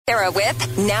Sarah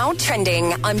with Now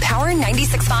Trending on Power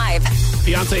 96.5.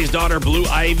 Beyonce's daughter, Blue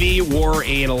Ivy, wore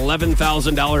an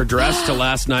 $11,000 dress to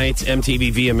last night's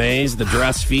MTV VMAs. The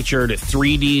dress featured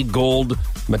 3D gold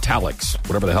metallics,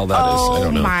 whatever the hell that is. I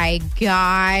don't know. Oh, my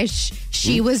gosh.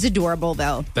 She was adorable,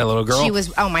 though. That little girl? She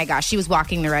was, oh, my gosh. She was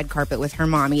walking the red carpet with her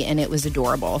mommy, and it was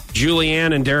adorable.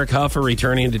 Julianne and Derek Huff are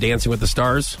returning to Dancing with the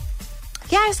Stars.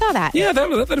 Yeah, I saw that. Yeah,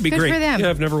 that'd be Good great. for them. Yeah,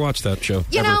 I've never watched that show.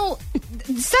 You ever. know,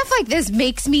 stuff like this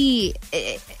makes me,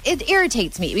 it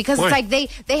irritates me because Why? it's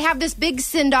like they have this big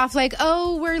send off like,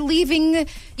 oh, we're leaving,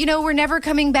 we're never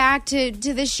coming back to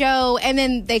the show, and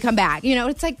then they come back.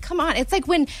 It's like, come on. It's like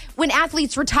when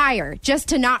athletes retire just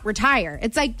to not retire.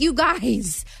 It's like, you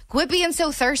guys, quit being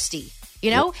so thirsty.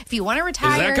 If you want to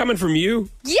retire. Is that coming from you?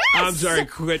 Yes. I'm sorry,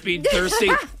 quit being thirsty.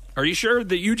 Are you sure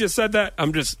that you just said that?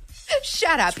 I'm just...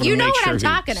 Shut up. You know what I'm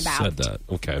talking about. Said that.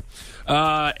 Okay.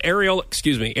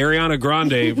 Ariana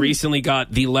Grande recently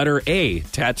got the letter A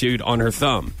tattooed on her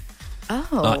thumb.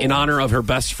 Oh. In honor of her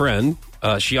best friend.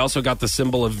 She also got the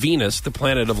symbol of Venus, the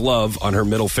planet of love, on her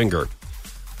middle finger.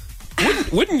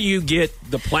 Wouldn't you get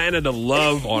the planet of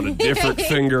love on a different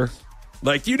finger?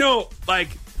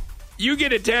 You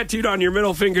get it tattooed on your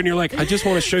middle finger and you're like, I just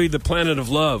want to show you the planet of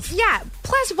love. Yeah.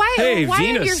 Plus, why Venus.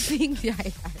 are your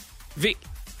fingers...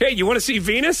 Hey, you want to see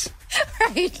Venus?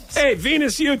 Right. Hey,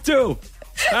 Venus, you too.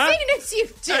 Huh? Venus, you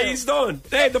too. How you doing?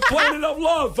 Hey, the planet of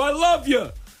love. I love you.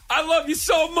 I love you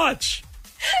so much.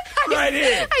 Right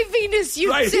here. I Venus, you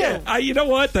right too. Here. You know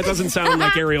what? That doesn't sound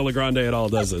like Ariana Grande at all,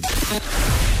 does it?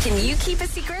 Can you keep a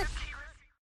secret?